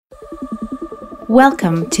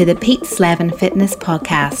Welcome to the Pete Slevin Fitness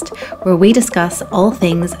Podcast, where we discuss all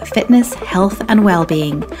things fitness, health and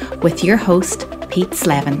well-being with your host, Pete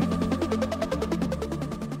Slevin.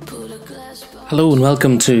 Hello and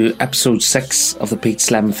welcome to episode 6 of the Pete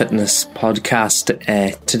Slevin Fitness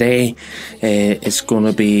Podcast. Today is going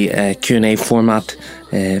to be a Q&A format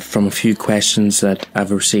from a few questions that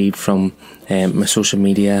I've received from my social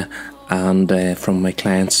media and from my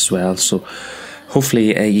clients as well. So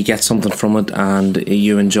hopefully you get something from it and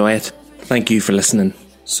you enjoy it. Thank you for listening.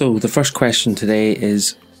 So the first question today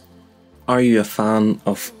is, are you a fan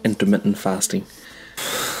of intermittent fasting?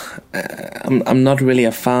 I'm not really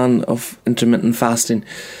a fan of intermittent fasting.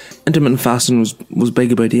 Intermittent fasting was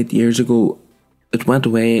big about 8 years ago. It went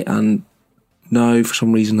away and now for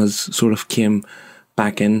some reason has sort of came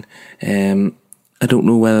back in. I don't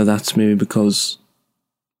know whether that's maybe because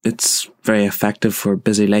it's very effective for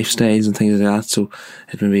busy lifestyles and things like that, so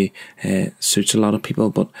it maybe suits a lot of people.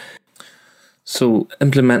 But so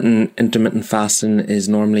implementing intermittent fasting is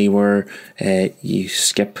normally where you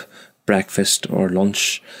skip breakfast or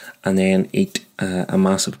lunch and then eat a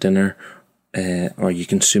massive dinner, or you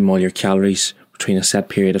consume all your calories between a set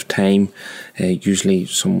period of time, usually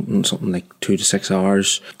something like 2 to 6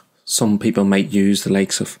 hours. Some people might use the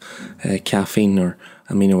likes of caffeine or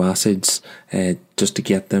amino acids just to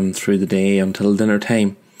get them through the day until dinner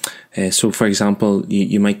time. So for example,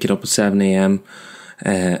 you might get up at 7 a.m.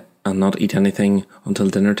 And not eat anything until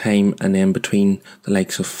dinner time, and then between the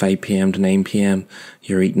likes of 5 p.m. to 9 p.m.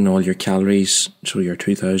 you're eating all your calories, so your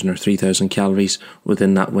 2,000 or 3,000 calories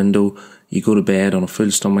within that window. You go to bed on a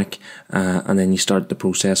full stomach and then you start the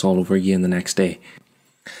process all over again the next day.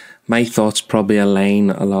 My thoughts probably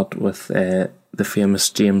align a lot with the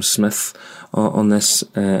famous James Smith on this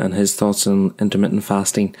and his thoughts on intermittent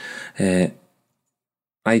fasting.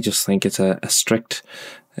 I just think it's a strict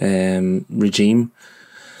regime.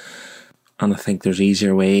 And I think there's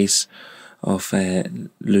easier ways of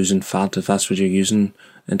losing fat if that's what you're using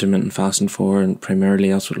intermittent fasting for, and primarily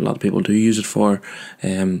that's what a lot of people do use it for.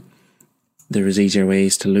 There is easier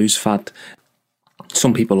ways to lose fat.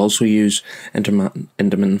 Some people also use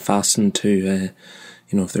intermittent fasting to,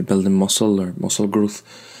 if they're building muscle or muscle growth.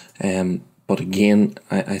 But again,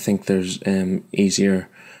 I think there's easier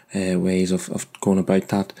ways of going about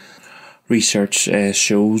that. Research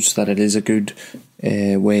shows that it is a good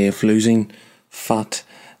way of losing fat.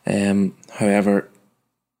 However,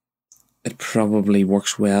 it probably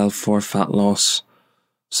works well for fat loss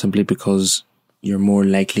simply because you're more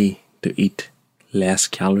likely to eat less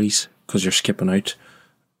calories because you're skipping out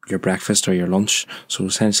your breakfast or your lunch. So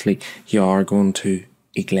essentially you are going to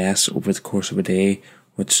eat less over the course of a day,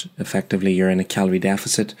 which effectively you're in a calorie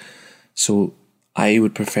deficit. So I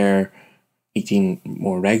would prefer eating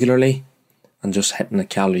more regularly and just hitting a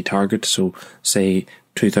calorie target. So say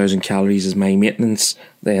 2,000 calories is my maintenance,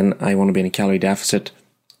 then I want to be in a calorie deficit,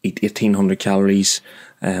 eat 1,800 calories,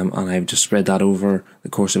 and I've just spread that over the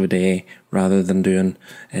course of a day rather than doing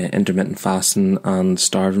intermittent fasting and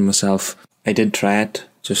starving myself. I did try it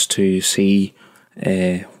just to see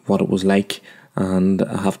what it was like, and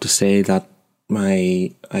I have to say that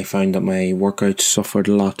I found that my workouts suffered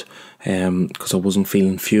a lot because I wasn't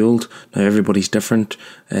feeling fueled. Now everybody's different,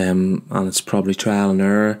 and it's probably trial and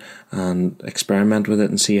error and experiment with it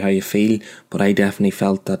and see how you feel. But I definitely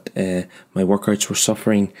felt that my workouts were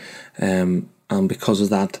suffering, and because of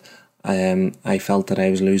that, I felt that I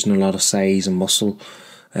was losing a lot of size and muscle.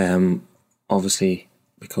 Obviously,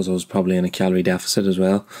 because I was probably in a calorie deficit as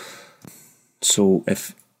well. So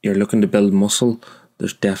if you're looking to build muscle,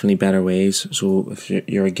 there's definitely better ways. So if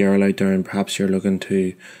you're a girl out there and perhaps you're looking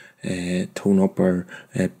to tone up or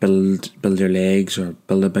build your legs or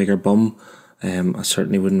build a bigger bum, I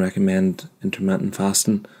certainly wouldn't recommend intermittent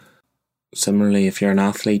fasting. Similarly, if you're an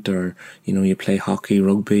athlete or you play hockey,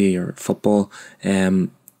 rugby or football,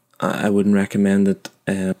 I wouldn't recommend it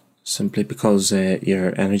simply because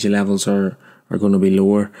your energy levels are going to be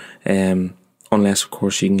lower, unless of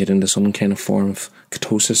course you can get into some kind of form of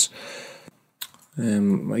ketosis.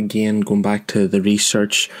 Again, going back to the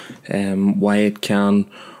research, why it can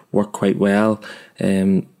work quite well.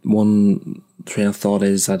 One train of thought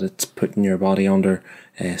is that it's putting your body under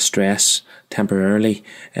stress temporarily,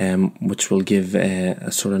 which will give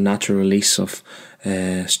a sort of natural release of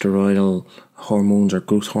steroidal hormones or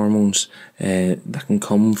growth hormones that can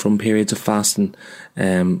come from periods of fasting,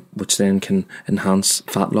 which then can enhance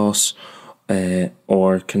fat loss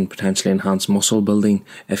or can potentially enhance muscle building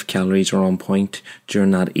if calories are on point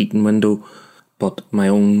during that eating window. But my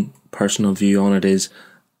own personal view on it is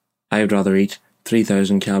I would rather eat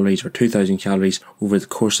 3,000 calories or 2,000 calories over the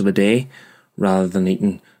course of a day rather than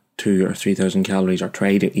eating 2,000 or 3,000 calories, or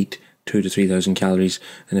try to eat 2,000 to 3,000 calories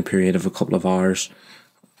in a period of a couple of hours.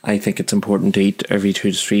 I think it's important to eat every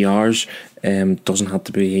 2 to 3 hours. Doesn't have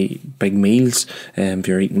to be big meals. If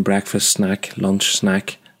you're eating breakfast snack, lunch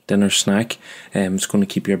snack, dinner snack, it's going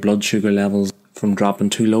to keep your blood sugar levels from dropping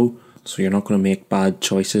too low, so you're not going to make bad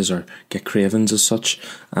choices or get cravings as such.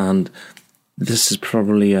 And this is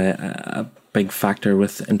probably a big factor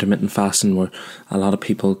with intermittent fasting, where a lot of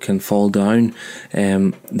people can fall down.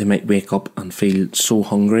 They might wake up and feel so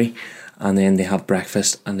hungry, and then they have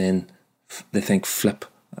breakfast, and then they think flip,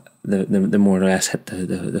 the more or less hit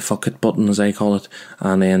the fuck it button, as I call it,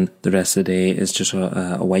 and then the rest of the day is just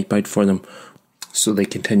a wipeout for them. So they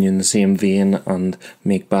continue in the same vein and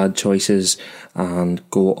make bad choices and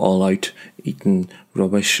go all out eating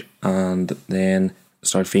rubbish, and then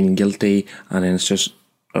start feeling guilty, and then it's just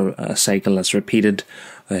a cycle that's repeated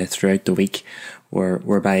throughout the week,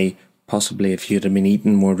 whereby possibly if you'd have been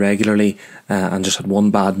eating more regularly and just had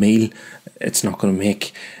one bad meal, it's not going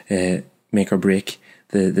to make or break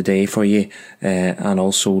the day for you. And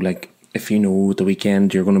also, like, if you know the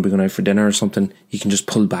weekend you're going to be going out for dinner or something, you can just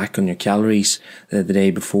pull back on your calories the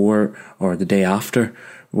day before or the day after.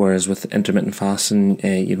 Whereas with intermittent fasting,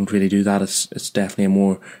 you don't really do that. It's definitely a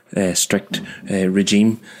more strict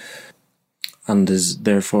regime, and is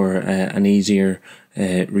therefore an easier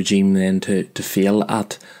regime then to fail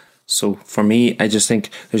at. So for me, I just think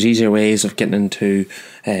there's easier ways of getting into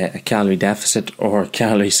a calorie deficit or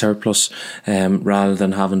calorie surplus, rather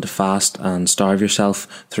than having to fast and starve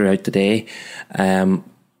yourself throughout the day.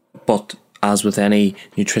 But as with any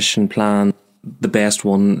nutrition plan, the best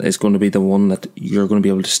one is going to be the one that you're going to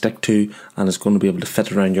be able to stick to, and it's going to be able to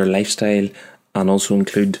fit around your lifestyle and also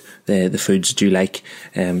include the foods that you like.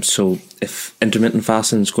 So if intermittent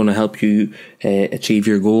fasting is going to help you achieve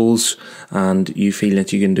your goals and you feel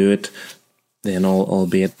that you can do it, then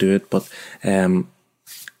albeit do it. But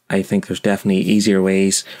I think there's definitely easier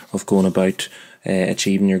ways of going about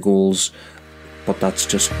achieving your goals, but that's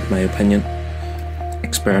just my opinion.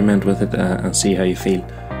 Experiment with it and see how you feel.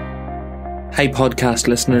 Hi podcast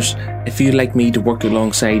listeners, if you'd like me to work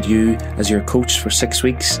alongside you as your coach for 6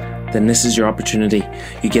 weeks, then this is your opportunity.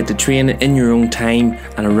 You get to train in your own time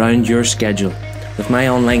and around your schedule. With my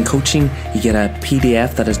online coaching, you get a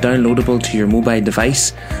PDF that is downloadable to your mobile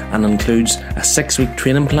device and includes a 6-week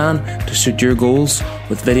training plan to suit your goals,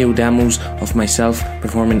 with video demos of myself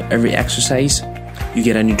performing every exercise. You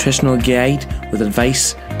get a nutritional guide with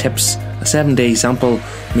advice, tips, a 7-day sample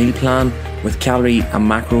meal plan with calorie and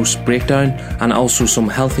macros breakdown, and also some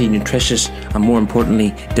healthy, nutritious, and more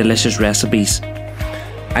importantly, delicious recipes.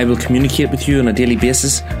 I will communicate with you on a daily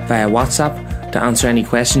basis via WhatsApp to answer any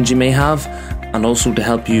questions you may have, and also to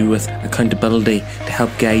help you with accountability to help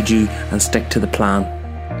guide you and stick to the plan.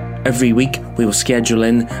 Every week we will schedule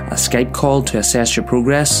in a Skype call to assess your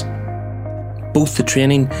progress. Both the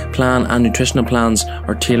training plan and nutritional plans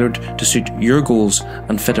are tailored to suit your goals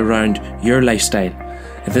and fit around your lifestyle.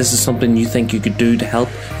 If this is something you think you could do to help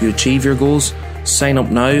you achieve your goals, sign up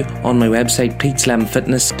now on my website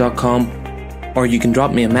pete's11fitness.com, or you can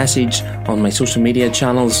drop me a message on my social media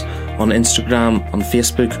channels, on Instagram, on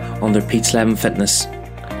Facebook, under Pete's 11 Fitness.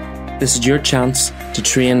 This is your chance to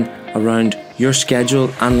train around your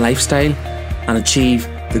schedule and lifestyle and achieve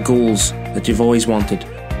the goals that you've always wanted,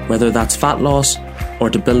 whether that's fat loss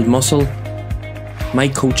or to build muscle. My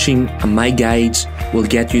coaching and my guides will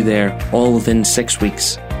get you there all within 6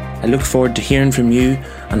 weeks. I look forward to hearing from you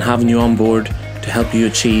and having you on board to help you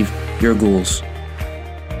achieve your goals.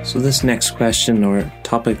 So this next question or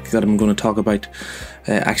topic that I'm going to talk about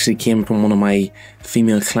actually came from one of my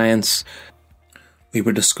female clients. We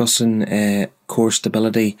were discussing core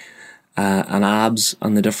stability and abs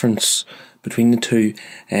and the difference between the two.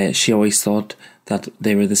 She always thought that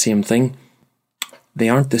they were the same thing. They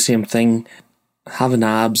aren't the same thing. Having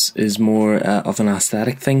abs is more of an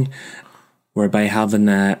aesthetic thing, whereby having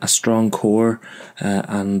a strong core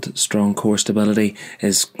and strong core stability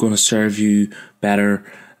is going to serve you better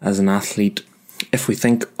as an athlete. If we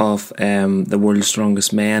think of the world's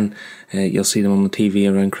strongest men, you'll see them on the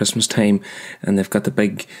TV around Christmas time, and they've got the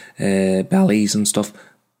big bellies and stuff.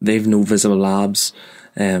 They've no visible abs,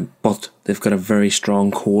 but they've got a very strong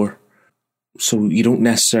core. So you don't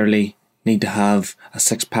necessarily need to have a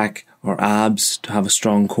six-pack or abs to have a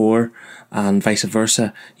strong core, and vice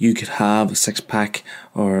versa. You could have a six-pack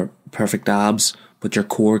or perfect abs, but your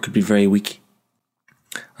core could be very weak.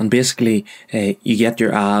 And basically, you get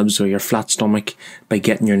your abs or your flat stomach by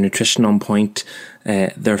getting your nutrition on point,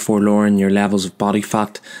 therefore lowering your levels of body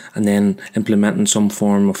fat, and then implementing some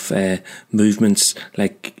form of movements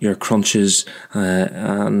like your crunches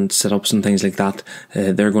and sit-ups and things like that.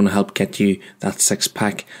 They're going to help get you that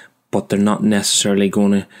six-pack, but they're not necessarily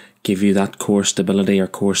going to give you that core stability or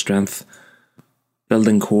core strength.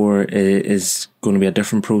 Building core is going to be a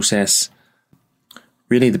different process.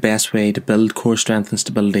 Really, the best way to build core strength and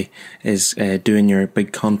stability is doing your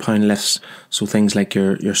big compound lifts. So things like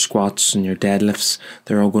your squats and your deadlifts,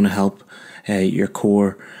 they're all going to help your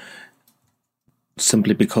core,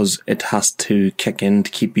 simply because it has to kick in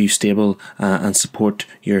to keep you stable and support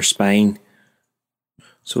your spine.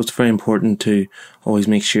 So it's very important to always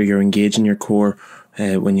make sure you're engaging your core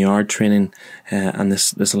when you are training, and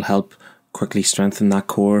this will help quickly strengthen that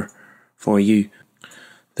core for you.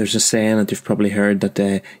 There's a saying that you've probably heard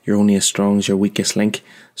that you're only as strong as your weakest link.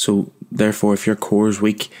 So therefore, if your core is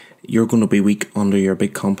weak, you're going to be weak under your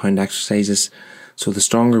big compound exercises. So the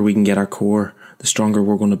stronger we can get our core, the stronger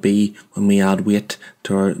we're going to be when we add weight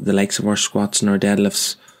to the likes of our squats and our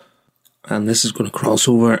deadlifts. And this is going to cross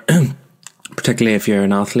over, particularly if you're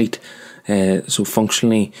an athlete. So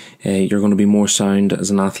functionally, you're going to be more sound as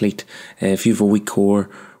an athlete. If you have a weak core,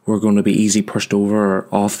 we're going to be easy pushed over or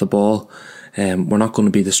off the ball. We're not going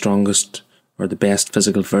to be the strongest or the best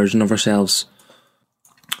physical version of ourselves.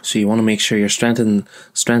 So you want to make sure you're strengthening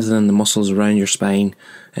the muscles around your spine.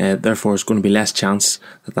 Therefore, it's going to be less chance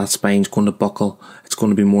that spine's going to buckle. It's going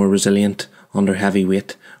to be more resilient under heavy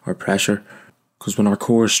weight or pressure. Because when our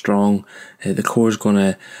core is strong, the core is going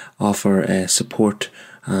to offer support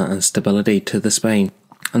and stability to the spine.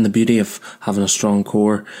 And the beauty of having a strong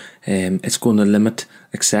core, it's going to limit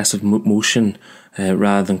excessive motion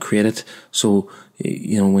rather than create it. So,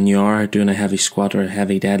 when you are doing a heavy squat or a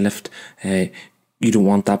heavy deadlift, you don't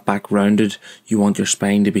want that back rounded. You want your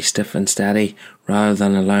spine to be stiff and steady rather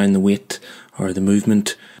than allowing the weight or the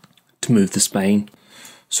movement to move the spine.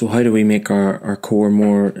 So how do we make our core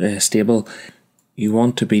more stable? You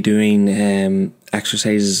want to be doing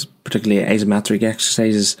exercises, particularly isometric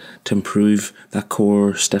exercises, to improve that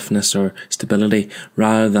core stiffness or stability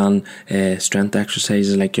rather than strength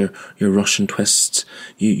exercises like your Russian twists.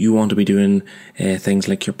 You want to be doing things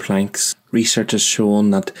like your planks. Research has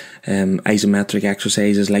shown that isometric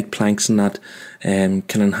exercises like planks and that can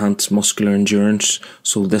enhance muscular endurance,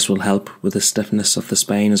 so this will help with the stiffness of the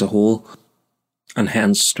spine as a whole and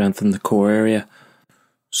hence strengthen the core area.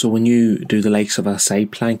 So when you do the likes of a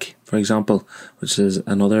side plank, for example, which is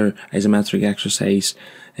another isometric exercise,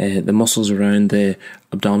 the muscles around the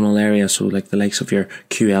abdominal area, so like the likes of your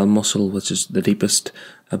QL muscle, which is the deepest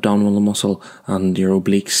abdominal muscle, and your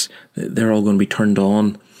obliques, they're all going to be turned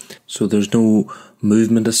on. So there's no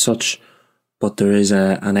movement as such, but there is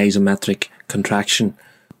an isometric contraction,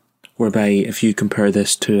 whereby if you compare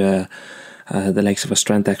this to the likes of a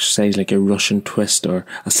strength exercise like a Russian twist or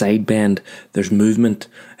a side bend, there's movement.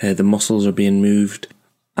 The muscles are being moved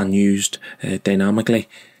and used dynamically,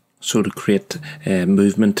 so to create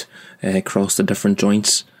movement across the different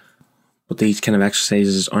joints. But these kind of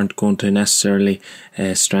exercises aren't going to necessarily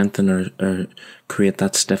strengthen or create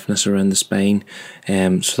that stiffness around the spine.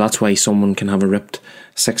 So that's why someone can have a ripped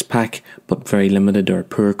six-pack but very limited or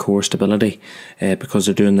poor core stability, because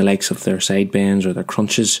they're doing the likes of their side bends or their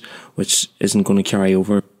crunches, which isn't going to carry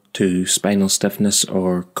over to spinal stiffness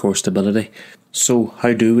or core stability. So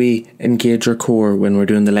how do we engage our core when we're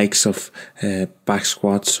doing the likes of back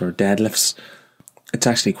squats or deadlifts? It's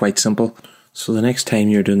actually quite simple. So the next time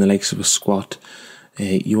you're doing the likes of a squat,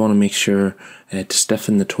 you want to make sure to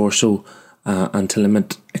stiffen the torso and to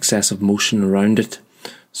limit excessive motion around it.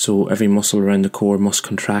 So every muscle around the core must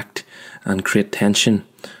contract and create tension.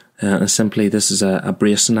 And simply, this is a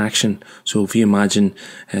bracing action. So if you imagine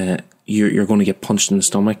you're going to get punched in the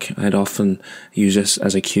stomach, I'd often use this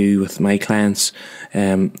as a cue with my clients.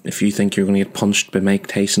 If you think you're going to get punched by Mike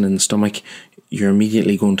Tyson in the stomach, you're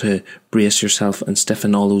immediately going to brace yourself and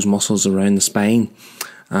stiffen all those muscles around the spine.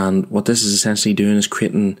 And what this is essentially doing is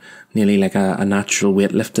creating nearly like a natural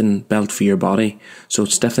weightlifting belt for your body. So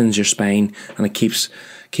it stiffens your spine and it keeps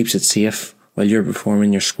it safe while you're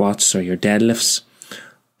performing your squats or your deadlifts.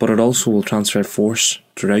 But it also will transfer force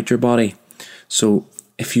throughout your body. So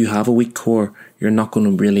if you have a weak core, you're not going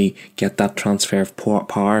to really get that transfer of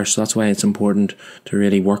power. So that's why it's important to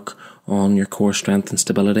really work on your core strength and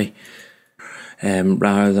stability,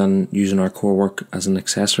 rather than using our core work as an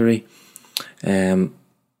accessory.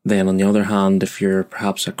 Then on the other hand, if you're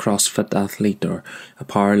perhaps a CrossFit athlete or a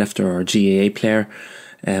powerlifter or a GAA player,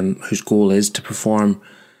 whose goal is to perform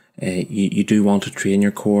you do want to train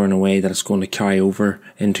your core in a way that it's going to carry over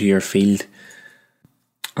into your field.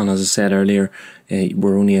 And as I said earlier,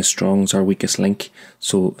 we're only as strong as our weakest link.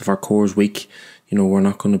 So if our core is weak, we're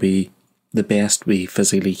not going to be the best we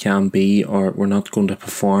physically can be, or we're not going to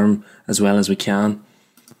perform as well as we can.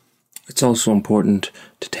 It's also important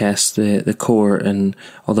to test the core in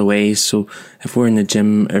other ways. So if we're in the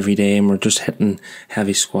gym every day and we're just hitting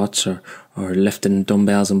heavy squats or lifting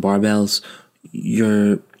dumbbells and barbells,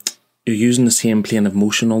 you're using the same plane of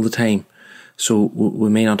motion all the time. So we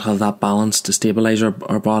may not have that balance to stabilise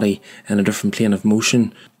our body in a different plane of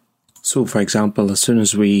motion. So for example, as soon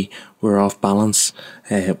as we're off balance,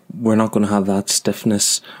 we're not going to have that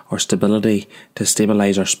stiffness or stability to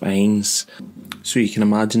stabilise our spines. So you can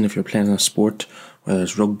imagine if you're playing a sport, whether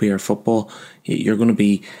it's rugby or football, you're going to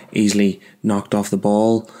be easily knocked off the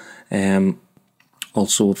ball.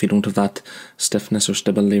 Also, if you don't have that stiffness or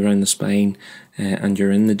stability around the spine, and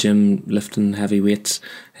you're in the gym lifting heavy weights,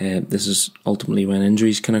 this is ultimately when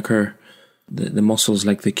injuries can occur. The muscles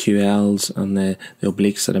like the QLs and the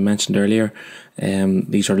obliques that I mentioned earlier,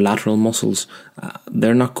 these are lateral muscles.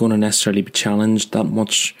 They're not going to necessarily be challenged that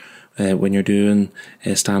much when you're doing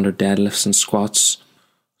standard deadlifts and squats.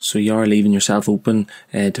 So you are leaving yourself open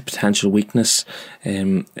to potential weakness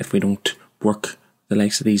if we don't work the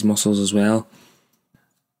likes of these muscles as well.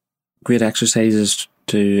 Great exercises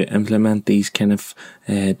to implement these kind of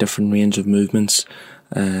different range of movements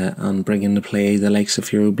and bring into play the likes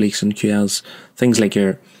of your obliques and QLs. Things like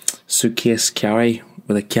your suitcase carry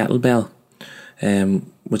with a kettlebell,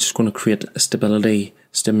 which is going to create a stability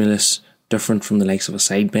stimulus different from the likes of a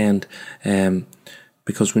side bend.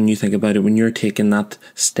 Because when you think about it, when you're taking that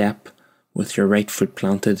step with your right foot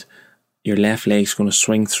planted, your left leg's going to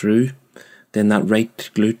swing through. Then that right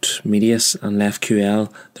glute medius and left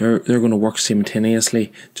QL, they're going to work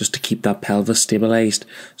simultaneously just to keep that pelvis stabilised,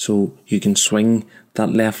 so you can swing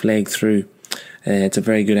that left leg through. It's a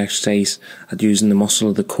very good exercise at using the muscle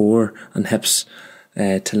of the core and hips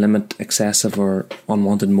to limit excessive or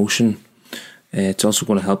unwanted motion. It's also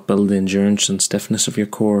going to help build the endurance and stiffness of your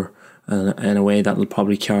core in a way that will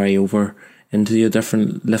probably carry over into the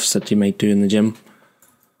different lifts that you might do in the gym.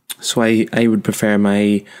 So I would prefer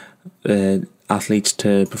my athletes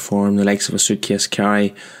to perform the likes of a suitcase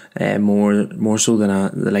carry more so than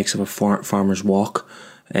the likes of a farmer's walk.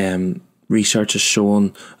 Research has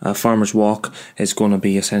shown a farmer's walk is going to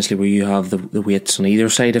be essentially where you have the weights on either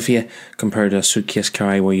side of you, compared to a suitcase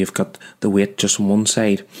carry where you've got the weight just on one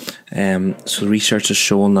side. So research has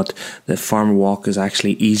shown that the farmer walk is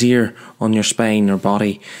actually easier on your spine or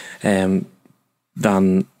body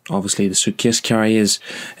than obviously the suitcase carry is,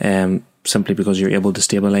 simply because you're able to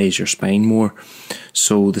stabilise your spine more.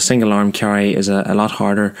 So the single arm carry is a lot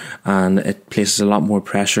harder, and it places a lot more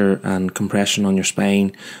pressure and compression on your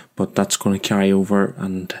spine, but that's going to carry over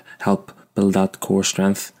and help build that core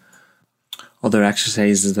strength. Other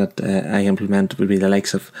exercises that I implement would be the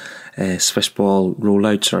likes of Swiss ball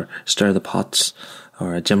rollouts or stir the pots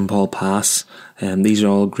or a gym ball pass. These are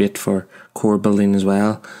all great for core building as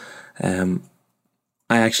well.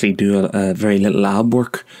 I actually do a very little ab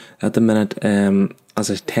work at the minute,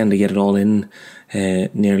 as I tend to get it all in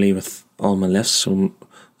nearly with all my lifts. So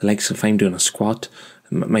the likes if I'm doing a squat,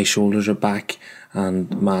 my shoulders are back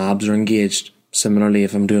and my abs are engaged. Similarly,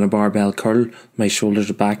 if I'm doing a barbell curl, my shoulders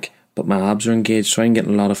are back but my abs are engaged. So I'm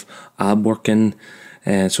getting a lot of ab work in,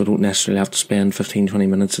 so I don't necessarily have to spend 15-20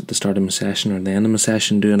 minutes at the start of my session or the end of my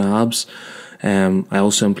session doing abs. I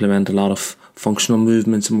also implement a lot of functional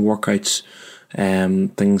movements and workouts,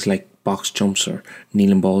 things like box jumps or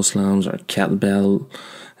kneeling ball slams or kettlebell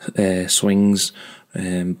swings,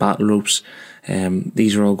 battle ropes.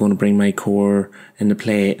 These are all going to bring my core into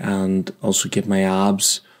play and also give my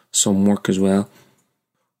abs some work as well.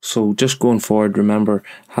 So just going forward, remember,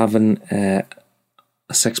 having a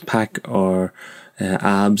six-pack or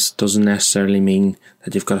abs doesn't necessarily mean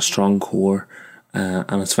that you've got a strong core,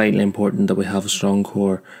 and it's vitally important that we have a strong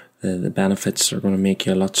core. The benefits are going to make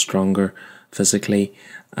you a lot stronger physically.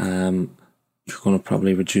 You're going to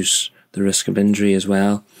probably reduce the risk of injury as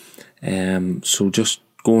well. So just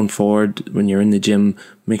going forward, when you're in the gym,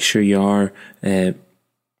 make sure you are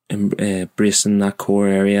bracing that core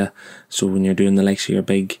area. So when you're doing the likes of your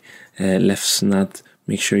big lifts and that,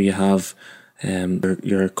 make sure you have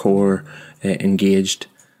your core engaged.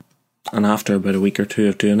 And after about a week or two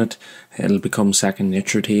of doing it, it'll become second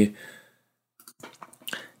nature to you.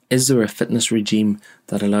 Is there a fitness regime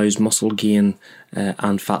that allows muscle gain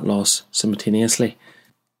and fat loss simultaneously?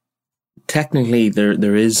 Technically,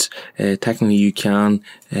 there is. Technically, you can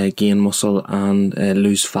gain muscle and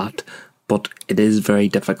lose fat, but it is very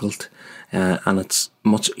difficult. and it's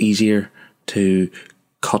much easier to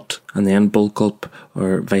cut and then bulk up,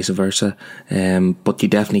 or vice versa. But you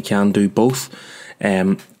definitely can do both.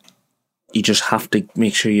 You just have to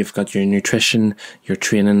make sure you've got your nutrition, your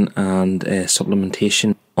training and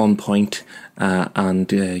supplementation on point, and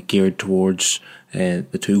geared towards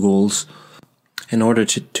the two goals. In order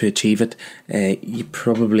to achieve it, you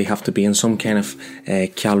probably have to be in some kind of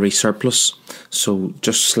calorie surplus, so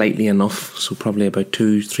just slightly enough, so probably about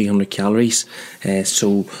 200-300 calories,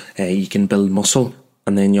 so you can build muscle.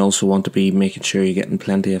 And then you also want to be making sure you're getting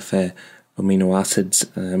plenty of amino acids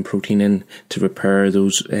and protein in to repair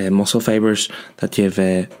those muscle fibers that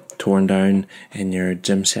you've torn down in your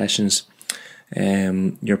gym sessions.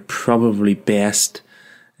 You're probably best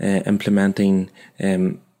implementing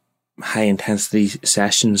high intensity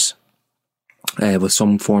sessions with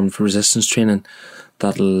some form of resistance training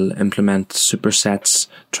that'll implement supersets,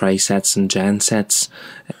 trisets and giant sets.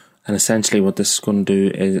 And essentially what this is going to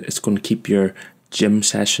do is it's going to keep your gym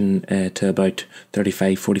session to about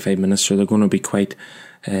 35-45 minutes, so they're going to be quite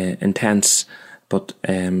intense, but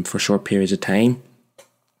for short periods of time.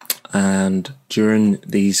 And during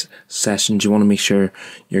these sessions you want to make sure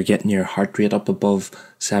you're getting your heart rate up above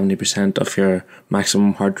 70% of your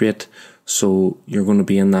maximum heart rate, so you're going to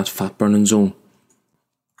be in that fat burning zone.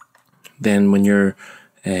 Then when you're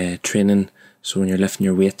training, so when you're lifting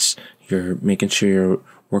your weights, you're making sure you're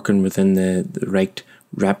working within the right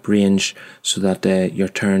rep range, so that you're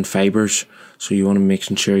tearing fibers. So you want to make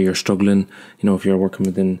sure you're struggling, if you're working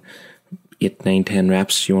within 8, 9, 10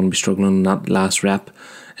 reps, you want to be struggling on that last rep,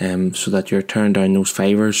 so that you're tearing down those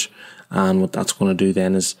fibers. And what that's going to do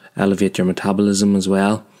then is elevate your metabolism as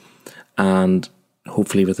well, and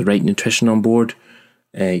hopefully with the right nutrition on board,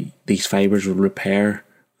 these fibers will repair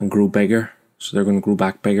and grow bigger. So they're going to grow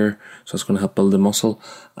back bigger, so it's going to help build the muscle.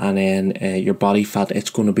 And then your body fat,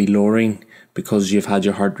 it's going to be lowering because you've had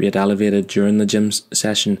your heart rate elevated during the gym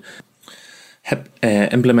session.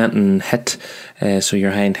 Implementing HIIT, so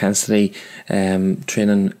your high intensity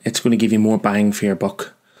training, it's going to give you more bang for your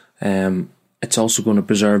buck. It's also going to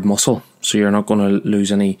preserve muscle, so you're not going to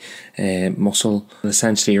lose any muscle. And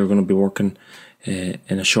essentially you're going to be working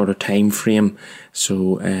in a shorter time frame,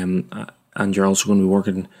 so and you're also going to be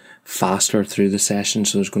working faster through the session,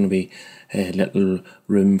 so there's going to be little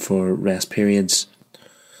room for rest periods.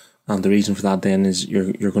 And the reason for that then is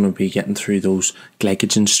you're going to be getting through those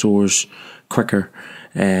glycogen stores quicker.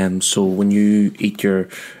 So when you eat your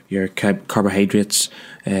carbohydrates,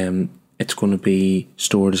 it's going to be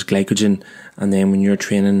stored as glycogen, and then when you're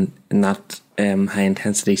training in that high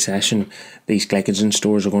intensity session, these glycogen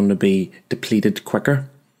stores are going to be depleted quicker,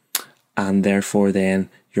 and therefore then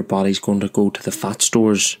your body's going to go to the fat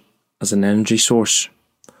stores as an energy source.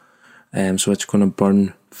 So it's going to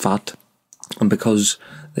burn fat, and because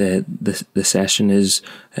the session is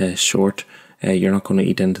short, you're not going to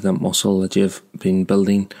eat into that muscle that you've been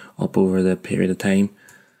building up over the period of time.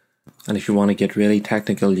 And if you want to get really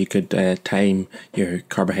technical, you could time your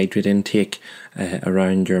carbohydrate intake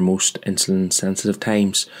around your most insulin sensitive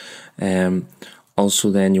times. Also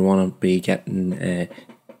then you want to be getting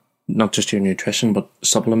not just your nutrition but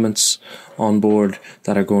supplements on board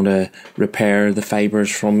that are going to repair the fibers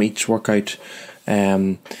from each workout,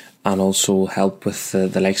 and also help with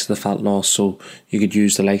the likes of the fat loss. So you could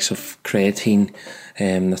use the likes of creatine,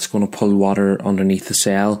 that's going to pull water underneath the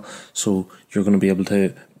cell, so you're going to be able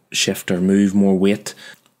to shift or move more weight,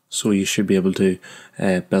 so you should be able to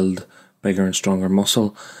build bigger and stronger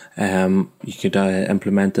muscle. You could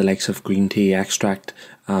implement the likes of green tea extract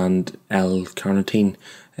and L-carnitine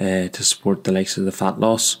to support the likes of the fat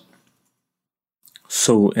loss.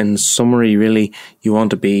 So in summary, really, you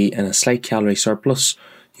want to be in a slight calorie surplus.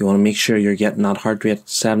 You want to make sure you're getting that heart rate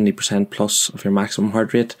 70% plus of your maximum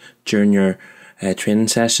heart rate during your training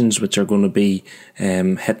sessions, which are going to be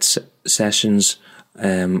HIIT sessions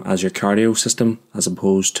as your cardio system, as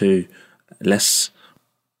opposed to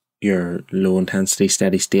your low intensity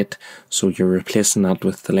steady state. So you're replacing that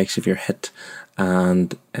with the likes of your HIIT,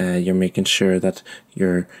 and you're making sure that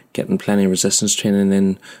you're getting plenty of resistance training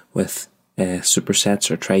in with supersets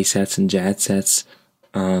or trisets and giant sets,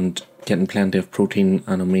 and getting plenty of protein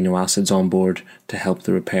and amino acids on board to help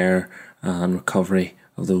the repair and recovery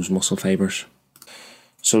of those muscle fibers.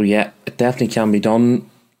 So yeah, it definitely can be done.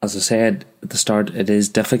 As I said at the start, it is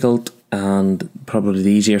difficult, and probably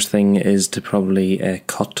the easiest thing is to probably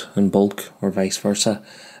cut and bulk, or vice versa.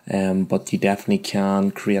 But you definitely can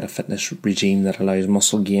create a fitness regime that allows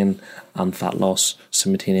muscle gain and fat loss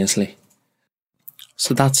simultaneously.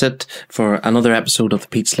 So that's it for another episode of the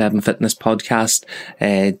Pete's 11 Fitness podcast.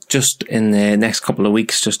 Just in the next couple of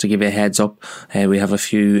weeks, just to give you a heads up, we have a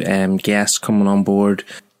few guests coming on board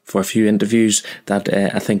for a few interviews that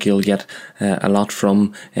I think you'll get a lot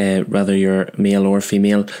from, whether you're male or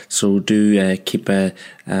female. So do keep an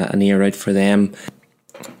ear out for them.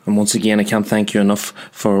 And once again, I can't thank you enough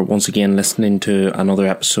for once again listening to another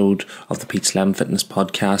episode of the Pete's 11 Fitness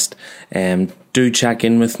podcast. Do check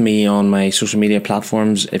in with me on my social media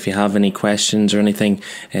platforms. If you have any questions or anything,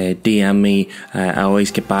 DM me. I always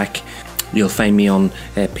get back. You'll find me on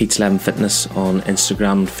Pete's 11 Fitness on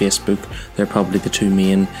Instagram and Facebook. They're probably the two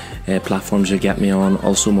main platforms you'll get me on.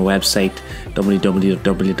 Also my website,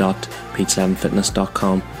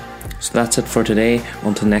 www.petes11fitness.com. So that's it for today.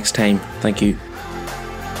 Until next time, thank you.